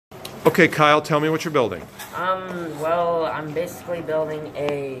Okay, Kyle, tell me what you're building. Well, I'm basically building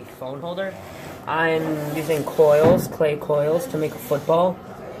a phone holder. I'm using coils, clay coils, to make a football.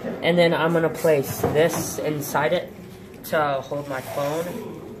 And then I'm going to place this inside it to hold my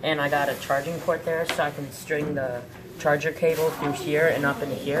phone. And I got a charging port there so I can string the charger cable through here and up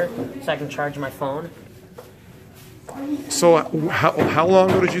into here so I can charge my phone. So how long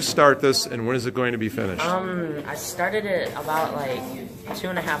ago did you start this, and when is it going to be finished? I started it about like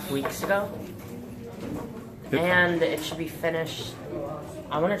 2.5 weeks ago. And it should be finished,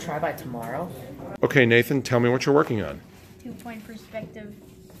 I want to try by tomorrow. Okay, Nathan, tell me what you're working on. 2-point perspective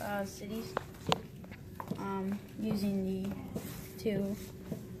cities. Using the two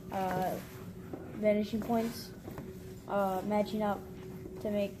vanishing points, matching up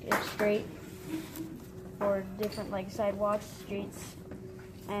to make it straight for different like sidewalks, streets,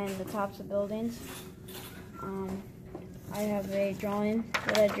 and the tops of buildings. I have a drawing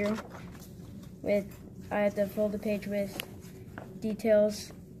that I drew with, I had to fill the page with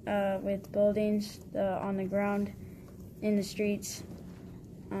details with buildings on the ground, in the streets,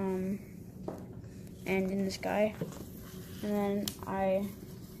 and in the sky. And then I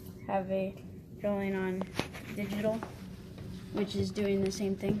have a drawing on digital, which is doing the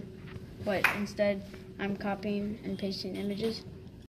same thing, but instead I'm copying and pasting images.